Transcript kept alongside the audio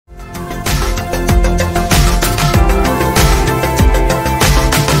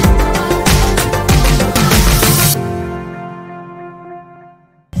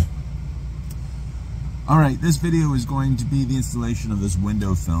Alright, this video is going to be the installation of this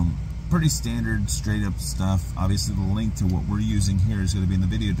window film. Pretty standard, straight up stuff. Obviously the link to what we're using here is going to be in the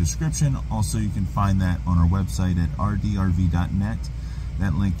video description. Also, you can find that on our website at rdrv.net.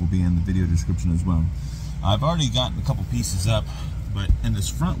 That link will be in the video description as well. I've already gotten a couple pieces up, but in this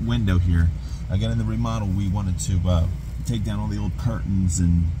front window here, again in the remodel, we wanted to take down all the old curtains,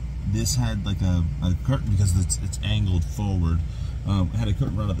 and this had like a curtain because it's angled forward. It had a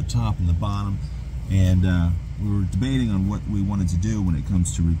curtain right at the top and the bottom. And we were debating on what we wanted to do when it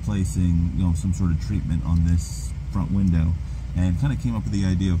comes to replacing, some sort of treatment on this front window, and kind of came up with the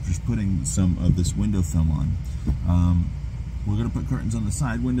idea of just putting some of this window film on. We're going to put curtains on the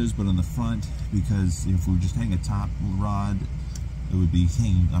side windows, but on the front, because if we just hang a top rod, it would be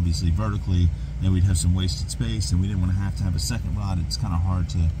hanging obviously vertically, and we'd have some wasted space, and we didn't want to have a second rod. It's kind of hard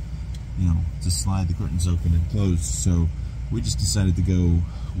to, to slide the curtains open and closed. So we just decided to go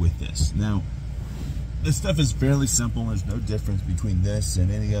with this. Now, this stuff is fairly simple. There's no difference between this and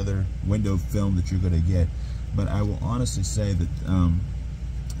any other window film that you're going to get. But I will honestly say that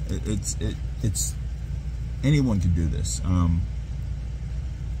it's anyone can do this.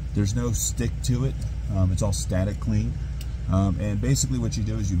 There's no stick to it. It's all static clean. And basically what you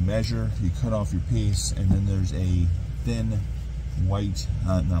do is you measure, you cut off your piece, and then there's a thin white,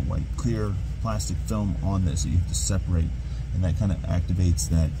 clear plastic film on this that you have to separate, and that kind of activates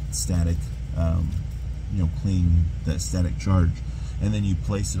that static clean that static charge, and then you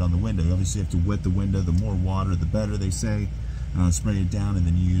place it on the window. You obviously have to wet the window. The more water, the better, they say. Spray it down, and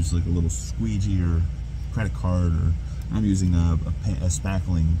then you use like a little squeegee or credit card, or I'm using a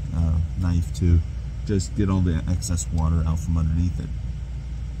spackling knife to just get all the excess water out from underneath it.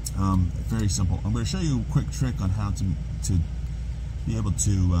 Very simple. I'm going to show you a quick trick on how to be able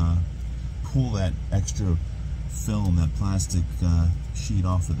to pull that extra film, that plastic sheet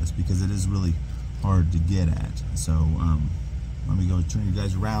off of this, because it is really hard to get at. So let me go turn you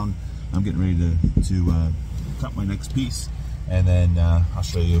guys around. I'm getting ready to cut my next piece, and then I'll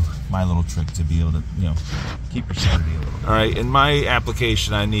show you my little trick to be able to keep your sanity a little bit. All right, in my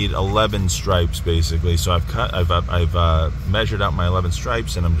application I need 11 stripes basically. So I've measured out my 11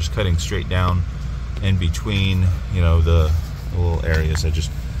 stripes, and I'm just cutting straight down in between the little areas. I just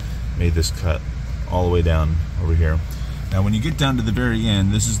made this cut all the way down over here. Now when you get down to the very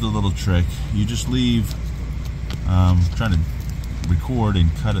end, this is the little trick. You just leave, trying to record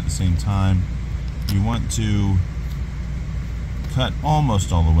and cut at the same time. You want to cut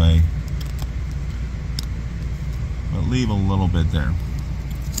almost all the way, but leave a little bit there.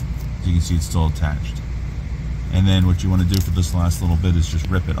 As you can see, it's still attached. And then what you want to do for this last little bit is just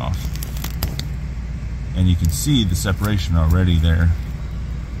rip it off. And you can see the separation already there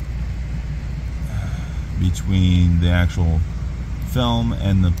between the actual film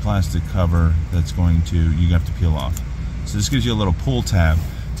and the plastic cover that's you have to peel off. So this gives you a little pull tab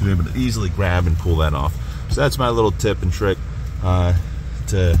to be able to easily grab and pull that off. So that's my little tip and trick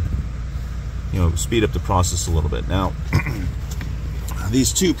to speed up the process a little bit. Now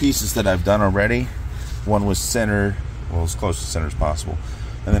these two pieces that I've done already, one was center, well, as close to center as possible,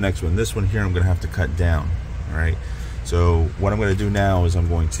 and the next one, this one here, I'm gonna have to cut down. All right, so what I'm gonna do now is I'm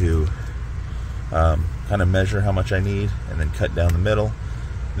going to kind of measure how much I need and then cut down the middle.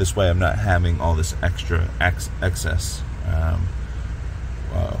 This way I'm not having all this extra excess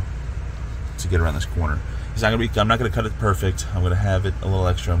to get around this corner. I'm not going to cut it perfect. I'm going to have it a little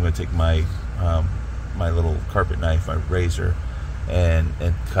extra. I'm going to take my my little carpet knife, my razor, and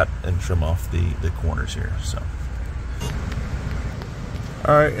cut and trim off the corners here. So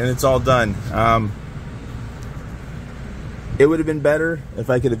all right, and it's all done. It would have been better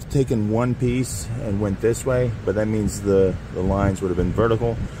if I could have taken one piece and went this way, but that means the lines would have been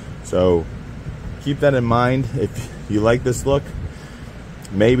vertical. So keep that in mind if you like this look.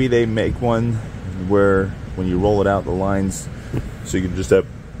 Maybe they make one where when you roll it out, the lines, so you can just have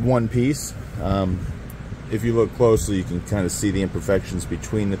one piece. If you look closely, you can kind of see the imperfections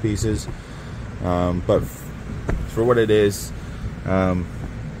between the pieces. But for what it is, I'm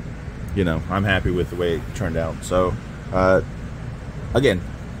happy with the way it turned out. So again,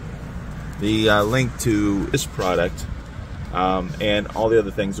 the link to this product and all the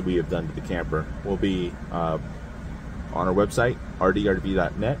other things that we have done to the camper will be on our website,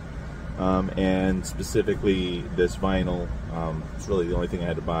 rdrv.net, and specifically this vinyl, it's really the only thing I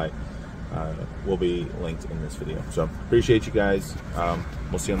had to buy, will be linked in this video. So appreciate you guys.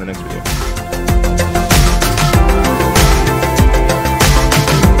 We'll see you on the next video.